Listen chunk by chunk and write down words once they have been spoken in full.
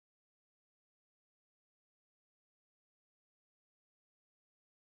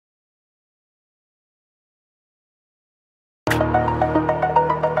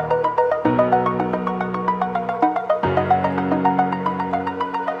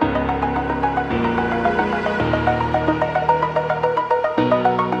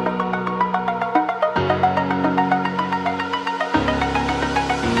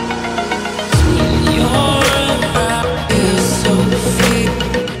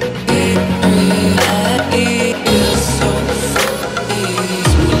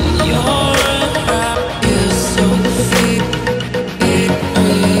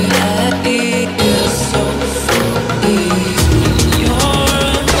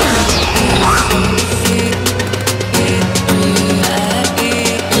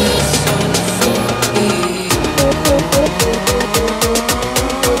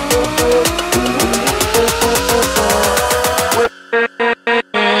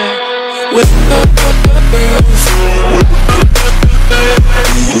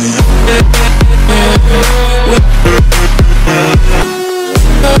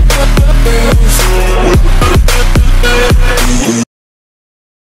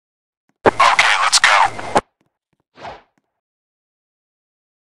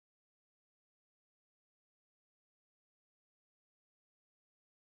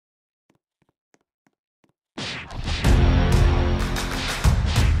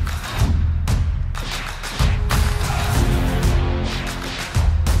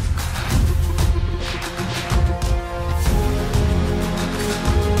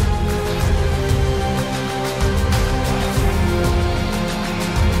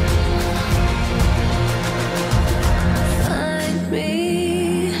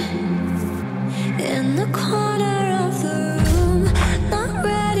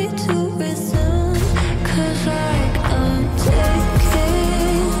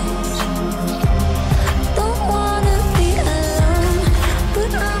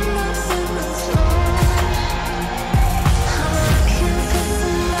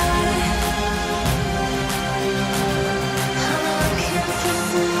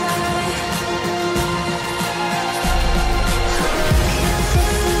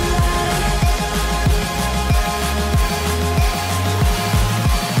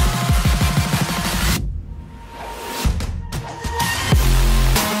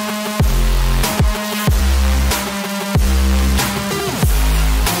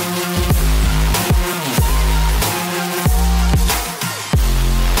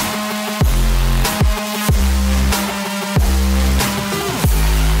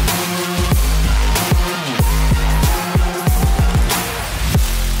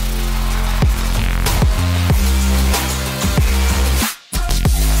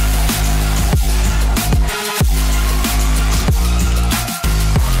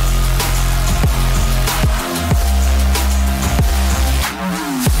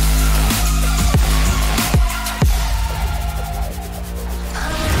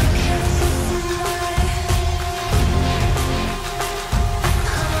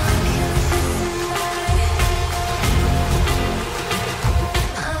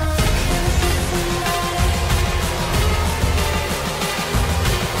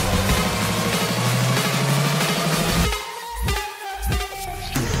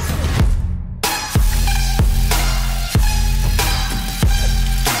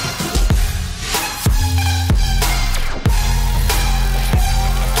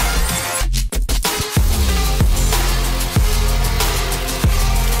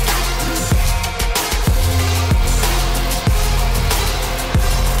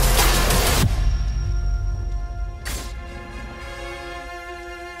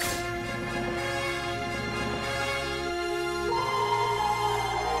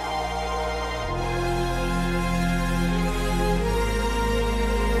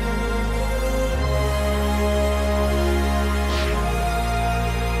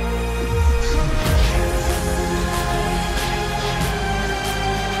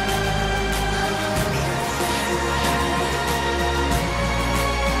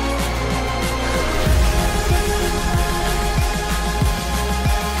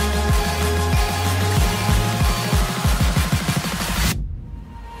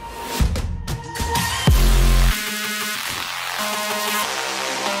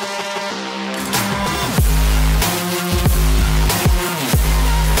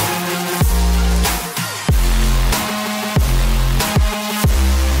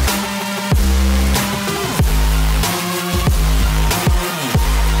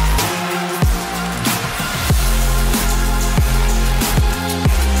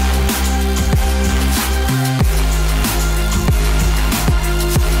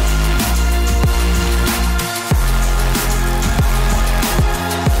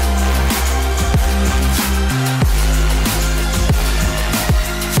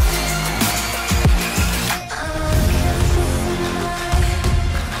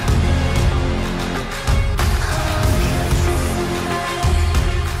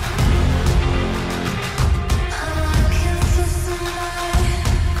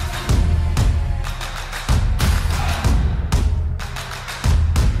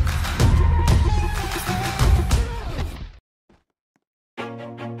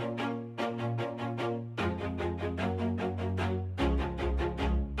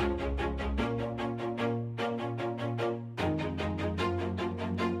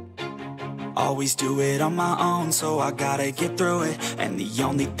always do it on my own, so I gotta get through it. And the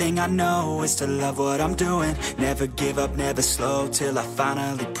only thing I know is to love what I'm doing. Never give up, never slow, till I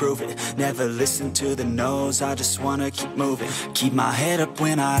finally prove it. Never listen to the no's, I just wanna keep moving. Keep my head up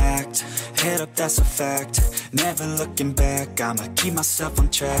when I act, head up, that's a fact. Never looking back, I'ma keep myself on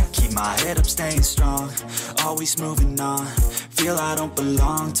track. Keep my head up, staying strong, always moving on. Feel I don't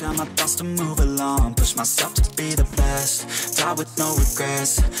belong, tell my thoughts to move along. Push myself to be the best, die with no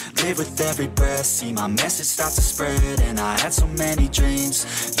regrets. Live with every breath, see my message start to spread. And I had so many dreams,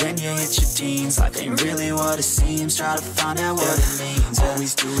 then you hit your teens. Life ain't really what it seems, try to find out what it means.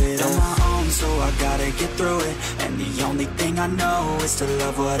 Always do it on my own, so I gotta get through it. And the only thing I know is to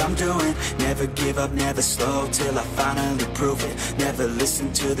love what I'm doing. Never give up, never slow, till I finally prove it. Never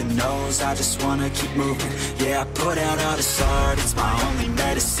listen to the no's, I just wanna keep moving. Yeah, I put out all this art, it's my only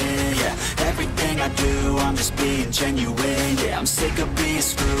medicine. Yeah, everything I do, I'm just being genuine. Yeah, I'm sick of being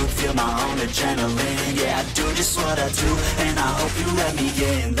screwed, feel my own adrenaline. Yeah, I do just what I do, and I hope you let me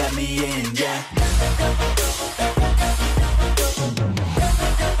in, yeah.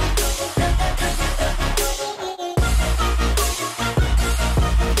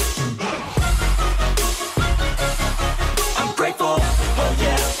 I'm grateful, oh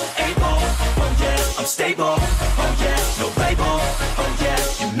yeah, able, oh yeah, I'm stable, oh yeah, no label, oh yeah,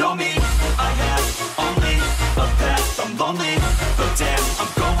 you know me, I have only a path, I'm lonely, but damn, I'm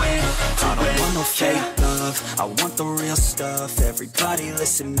going to win. I don't want no fake love, I want the real stuff. Everybody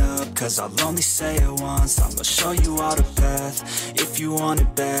listen up, cause I'll only say it once. I'm gonna show you all the path, if you want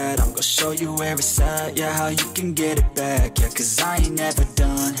it bad. I'm gonna show you where it's at, yeah, how you can get it back. Yeah, cause I ain't never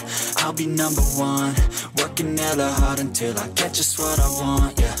done, I'll be number one. Working hella hard until I get just what I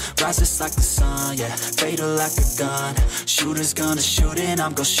want, yeah. Rises like the sun, yeah, fatal like a gun. Shooters gonna shoot and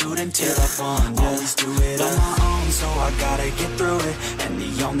I'm gonna shoot until I won, yeah. Always do it on my own, so I gotta get through it. And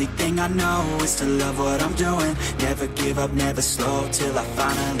the only thing I know is to love what I'm doing. Never give up, never slow, till I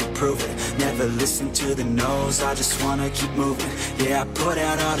finally prove it. Never listen to the no's, I just wanna keep moving. Yeah, I put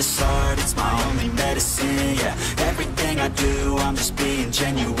out all this art, it's my only medicine. Yeah, everything I do, I'm just being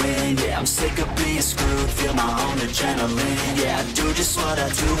genuine. Yeah, I'm sick of being screwed, feel my own adrenaline. Yeah, I do just what I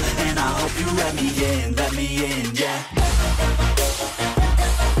do, and I hope you let me in, yeah.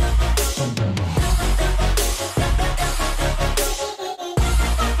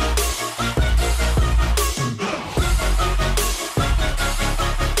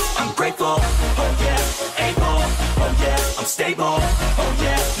 Grateful, oh yeah, able, oh yeah, I'm stable, oh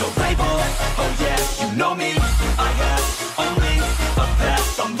yeah, no label, oh yeah, you know me, I have only a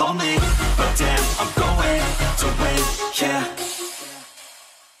path, I'm lonely, but damn, I'm going to win, yeah.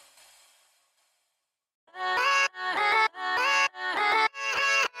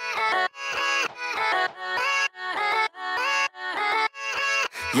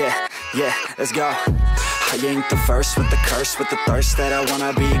 Yeah, let's go. I ain't the first with the curse, with the thirst that I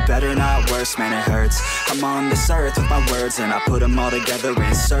wanna be better, not worse, man it hurts. I'm on this earth with my words and I put them all together,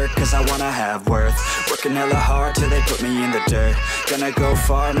 insert, cause I wanna have worth. Working hella hard till they put me in the dirt. Gonna go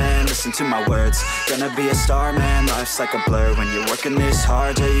far, man, listen to my words. Gonna be a star, man, life's like a blur. When you're working this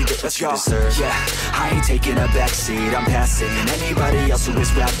hard till you get what you deserve. Yeah, I ain't taking a backseat, I'm passing anybody else who is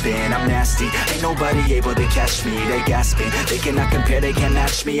rapping. I'm nasty, ain't nobody able to catch me. They gasping, they cannot compare, they can't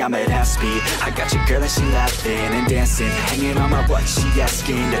match me. I'm at half speed, I got your girl and she laughing and dancing, hanging on my butt, she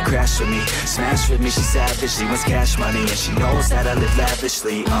asking to crash with me, smash with me, she savage, she wants cash money, and she knows that I live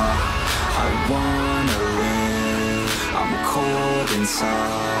lavishly. I wanna live, I'm cold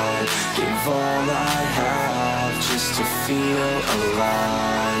inside, give all I have just to feel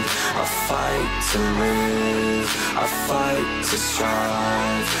alive. I fight to live, I fight to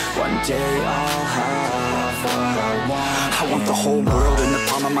strive, one day I'll have what I want. I want the whole world in the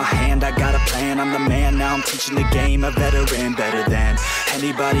palm of my hand, I got a plan, I'm the man, now I'm teaching the game, a veteran, better than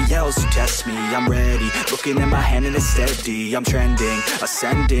anybody else who tests me. I'm ready, looking at my hand and it's steady. I'm trending,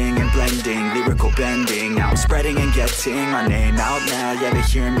 ascending and blending, lyrical bending. Now I'm spreading and getting my name out now. Yeah, they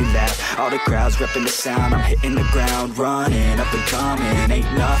hearing me laugh, all the crowds repping the sound. I'm hitting the ground, running, up and coming,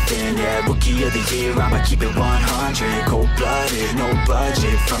 ain't nothing. Yeah, rookie of the year, I'ma keep it 100. Cold-blooded, no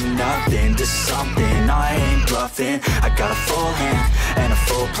budget, from nothing to something. I ain't bluffing, I got a full hand and a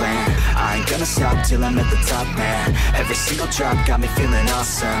full plan. I ain't gonna stop till I'm at the top, man. Every single drop got me feeling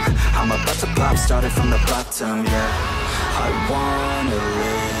awesome. I'm about to pop, started from the bottom, yeah. I wanna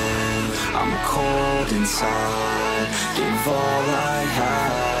live, I'm cold inside, give all I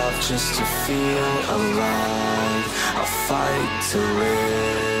have just to feel alive. I fight to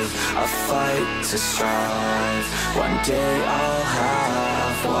live, I fight to strive, one day I'll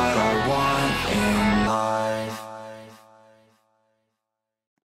have what I want in life.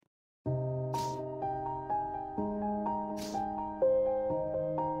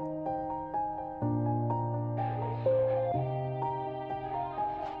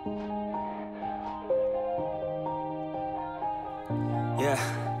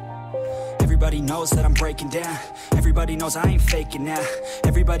 Everybody knows that I'm breaking down. Everybody knows I ain't faking now.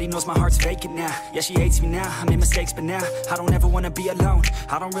 Everybody knows my heart's vacant now. Yeah, she hates me now, I made mistakes but now I don't ever wanna be alone.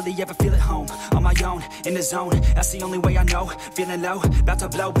 I don't really ever feel at home. On my own, in the zone, that's the only way I know. Feeling low, about to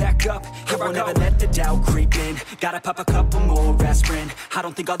blow back up. I won't ever let the doubt creep in. Gotta pop a couple more aspirin. I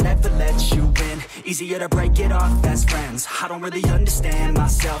don't think I'll ever let you in. Easier to break it off as friends. I don't really understand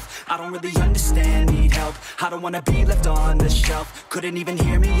myself. I don't really understand, need help. I don't wanna be left on the shelf. Couldn't even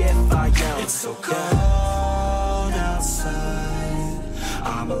hear me if I yelled. It's so cold outside.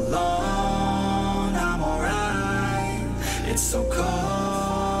 I'm alone, I'm alright. It's so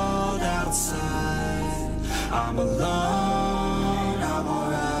cold outside. I'm alone, I'm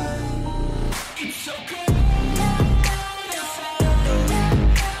alright. It's so cold.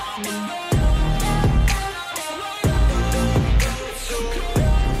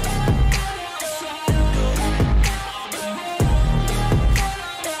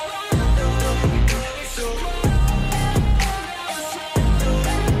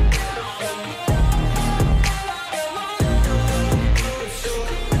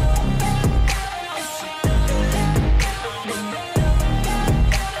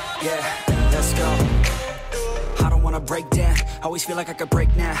 Break down, always feel like I could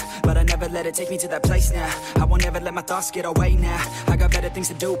break now, but I never let it take me to that place now. I won't ever let my thoughts get away now. I got better things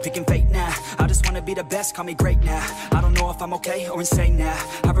to do, picking fate now. I just wanna be the best, call me great now. I don't know if I'm okay or insane now.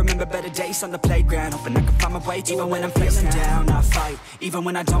 I remember better days on the playground, hoping I can find my way even when I'm feeling down. I fight, even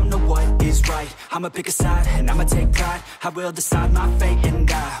when I don't know what is right. I'ma pick a side, and I'ma take pride. I will decide my fate,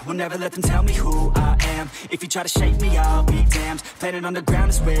 and I will never let them tell me who I am. If you try to shape me, I'll be damned. Planet on the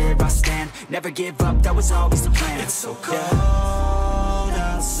ground is where I stand. Never give up, that was always the plan. It's so cold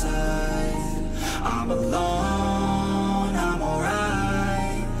outside. I'm alone, I'm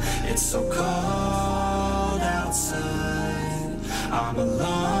alright. It's so cold outside. I'm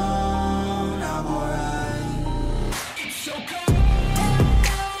alone, I'm alright. It's so cold.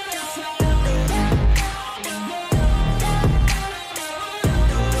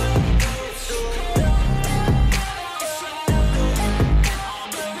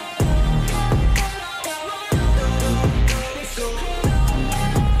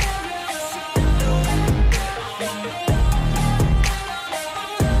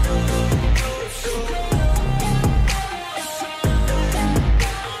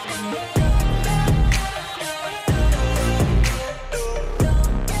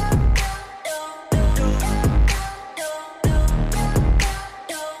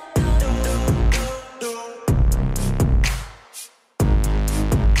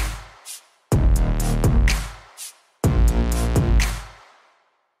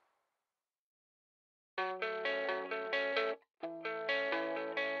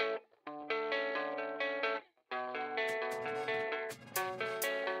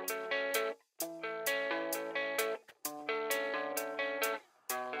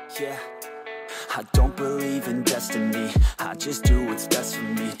 Yeah, I don't believe in destiny. I just do what's best for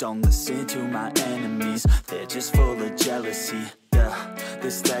me. Don't listen to my enemies, they're just full of jealousy. Yeah,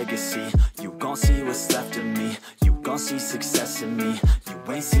 this legacy, you gon' see what's left of me. You gon' see success in me.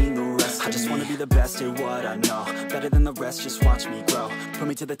 You ain't seen the rest of me. I just wanna be the best at what I know. Better than the rest, just watch me grow. Put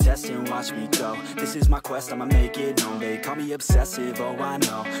me to the test and watch me go. This is my quest, I'ma make it known. They call me obsessive, oh I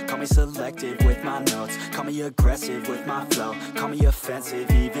know. Call me selective with my notes. Call me aggressive with my flow. Call me offensive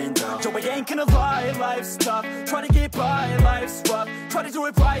even though yo, I ain't gonna lie, life's tough. Try to get by, life's rough. Try to do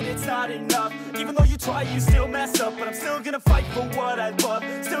it right, it's not enough. Even though you try, you still mess up. But I'm still gonna fight for what I love.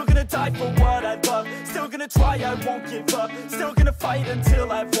 Still gonna die for what I love. Still gonna try, I won't give up. Still gonna fight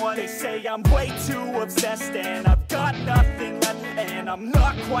until I've won. They say I'm way too obsessed and I've got nothing left. And I'm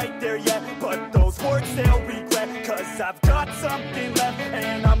not quite there yet, but those words they'll regret. Cause I've got something left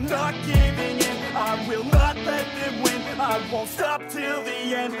and I'm not giving in. I will not let them win. I won't stop till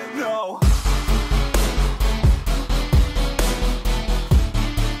the end, no.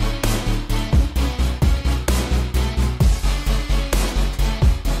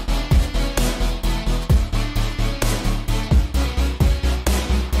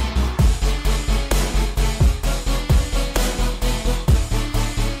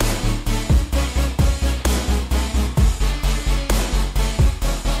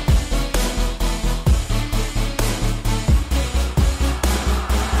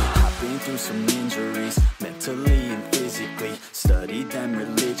 Some injuries, mentally and physically. Studied them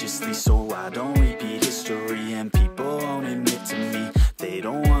religiously so I don't repeat history. And people won't admit to me they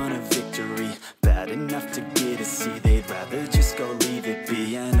don't want a victory. Bad enough to get a C, they'd rather just go leave it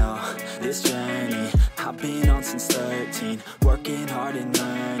be. And oh, this journey I've been on since 13. Working hard and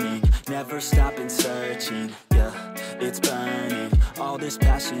learning, never stopping searching. Yeah, it's burning. All this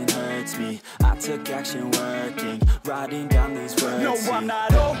passion hurts me. I took action working, writing down these words. No, I'm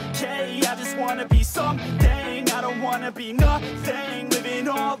not okay, I just wanna be something. I don't wanna be nothing, living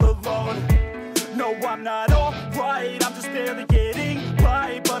all alone. No, I'm not alright, I'm just barely getting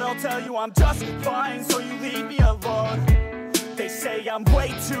by. But I'll tell you I'm just fine, so you leave me alone. They say I'm way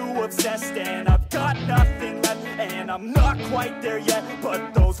too obsessed and I've got nothing left. And I'm not quite there yet,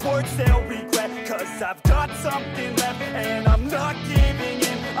 but those words they'll regret. Cause I've got something left and I'm not giving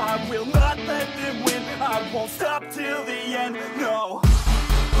in. I will not let them win, I won't stop till the end, no.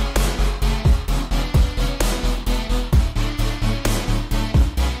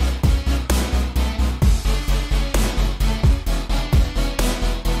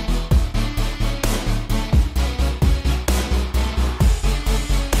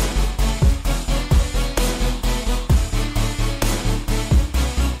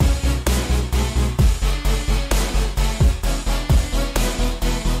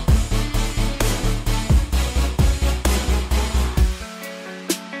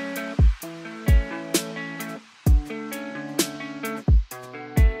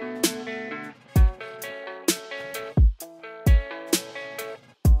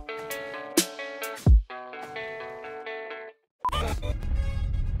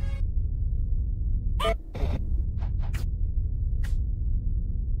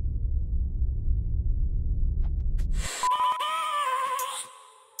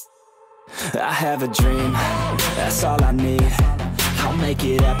 I have a dream, that's all I need. I'll make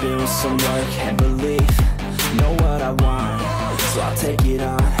it happen with some work and belief. Know what I want, so I'll take it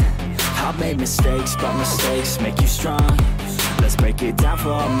on. I've made mistakes, but mistakes make you strong. Let's break it down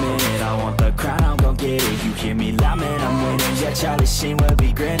for a minute. I want the crown, I'm gon' get it. You hear me loud, man, I'm winning. Yeah, Charlie Sheen will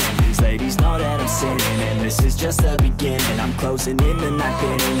be grinning. These ladies know that I'm sinning, and this is just the beginning. I'm closing in the ninth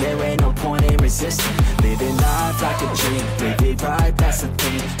inning, there ain't no point in resisting. Living life like a dream, live it right, that's the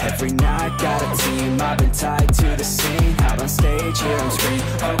thing. Every night, got a team, I've been tied to the scene. Out on stage, here I'm screaming,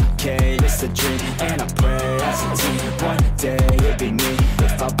 okay, this a dream. And I pray as a team, one day it'll be me.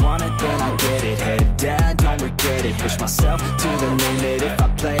 If I want it, then I get it. Head down, don't regret it. Push myself to the limit. If I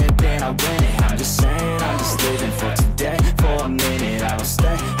play it, then I win it. I'm just saying, I'm just living for today. For a minute, I don't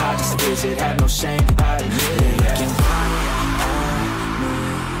stay, I just visit. Have no shame, I admit it. Looking right at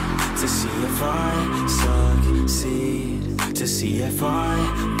me to see if I succeed, to see if I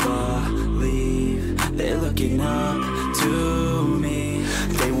believe. They're looking up to me.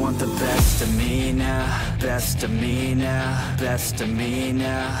 They want the best of me now, best of me now, best of me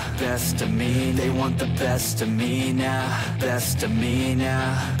now, best of me. They want the best of me now, best of me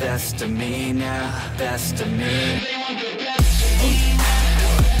now, best of me now, best of me. They want the best of me now.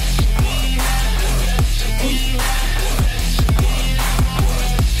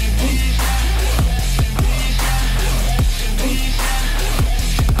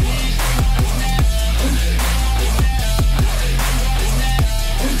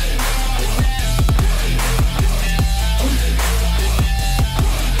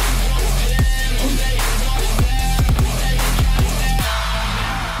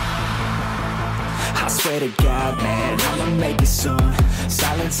 Swear to God, man, I'ma make it soon.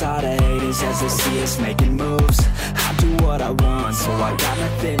 Silence all the haters as they see us making moves. I do what I want, so I got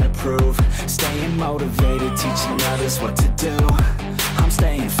nothing to prove. Staying motivated, teaching others what to do. I'm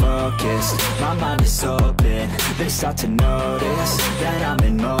staying focused, my mind is open. They start to notice that I'm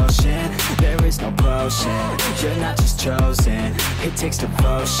in motion. There is no potion, you're not just chosen. It takes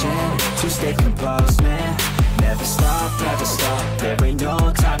devotion to stay composed, man. Never stop, there ain't no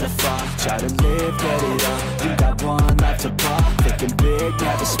time to fall. Try to live, get it up, you got one life to pop. Thinking big,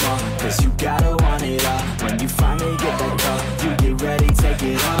 never small, cause you gotta want it all. When you finally get that call, you get ready, take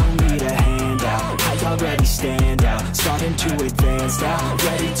it on. Need a handout, I already stand out. Starting to advance now,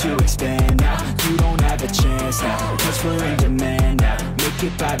 ready to expand now. You don't have a chance now, cause we're in demand now. Make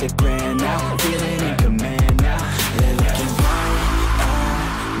it by the grand now, feeling in command now. They're looking right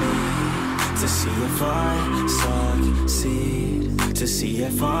at me to see if I succeed, to see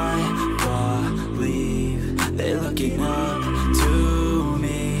if I believe. They're looking up to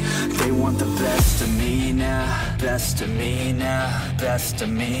me. They want the best of me now, best of me now, best of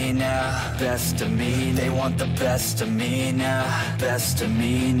me now, best of me. They want the best of me now, best of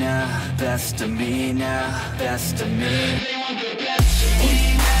me now, best of me now, best of me. They want the best of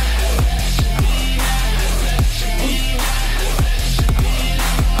me now.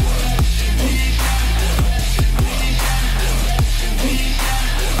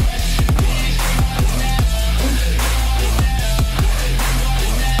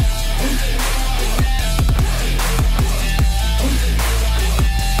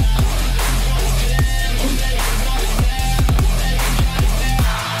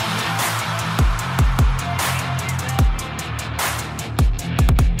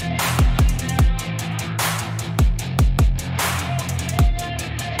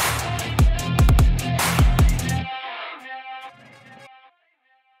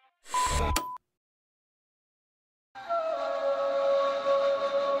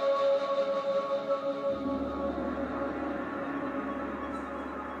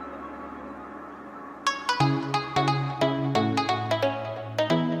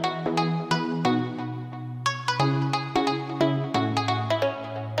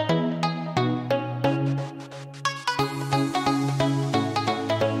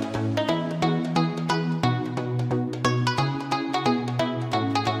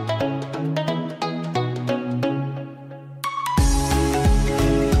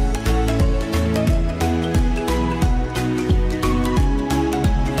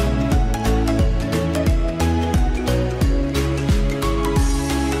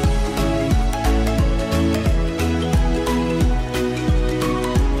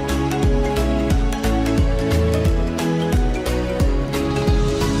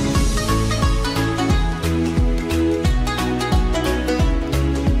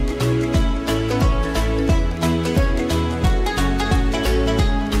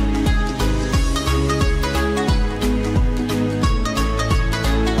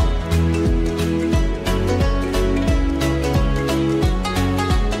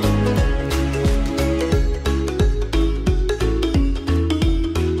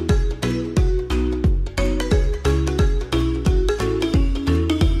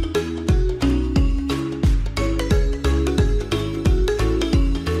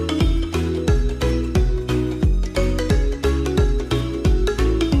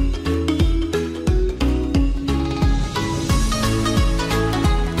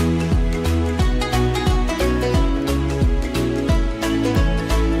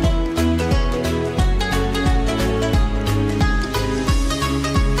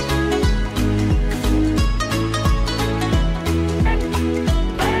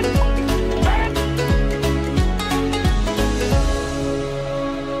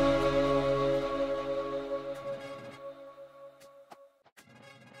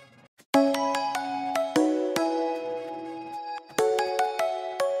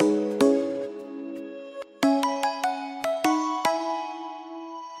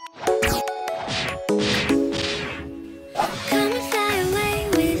 Come and fly away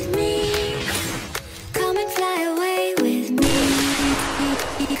with me. Come and fly away with me.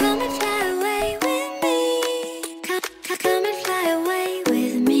 Come and fly away with me. Come and fly away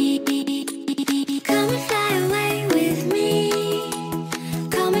with me. Come and fly away with me.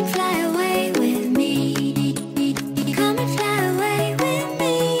 Come and fly away with me. Come and fly away with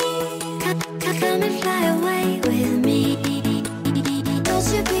me. Come and fly away with me. Don't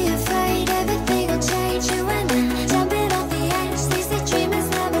you be afraid, everything will change. You and I, jumping off the edge. They say dreamers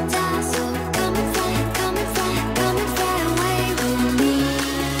never die, so come and fly, come and fly, come and fly away with me.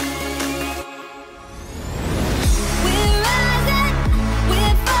 We're rising,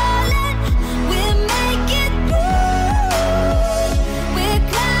 we're falling, we're making through. We're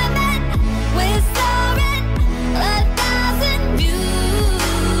climbing, we're soaring, 1,000 views.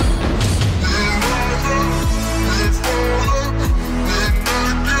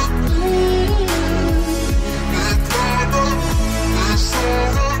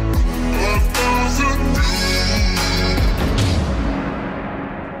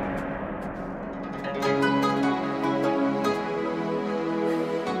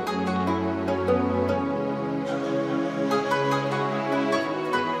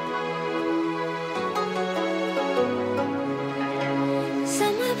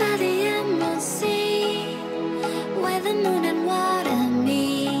 Somewhere by the emerald sea, where the moon and water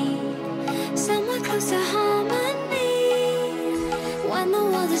meet, somewhere close to harmony, when the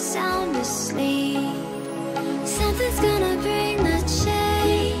world is sound asleep. Something's gonna bring the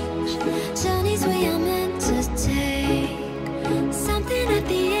change, journeys we are meant to take. Something at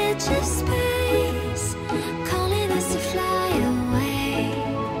the edge of space, calling us to fly away.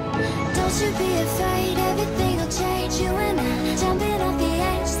 Don't you be afraid, everything will change. You and I, jumping off the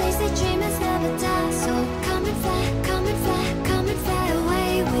edge. They say dreamers never die, so come and fly, come and fly, come and fly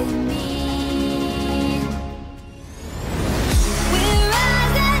away with me. We're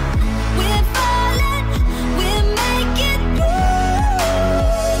rising, we're falling, we're making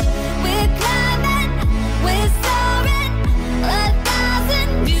through. We're climbing, we're soaring,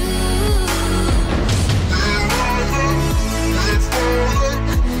 1,000 views.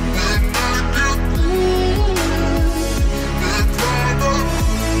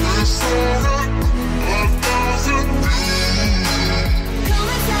 Come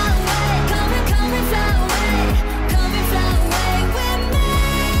and fly away, come and fly away, come and fly away with me.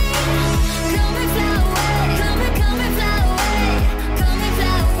 Come and fly away, come and fly away, come and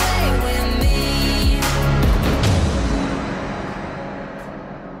fly away with me.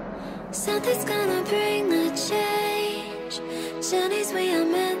 Something's gonna bring the change, journeys we are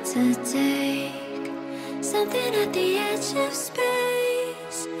meant to take. Something at the edge of space.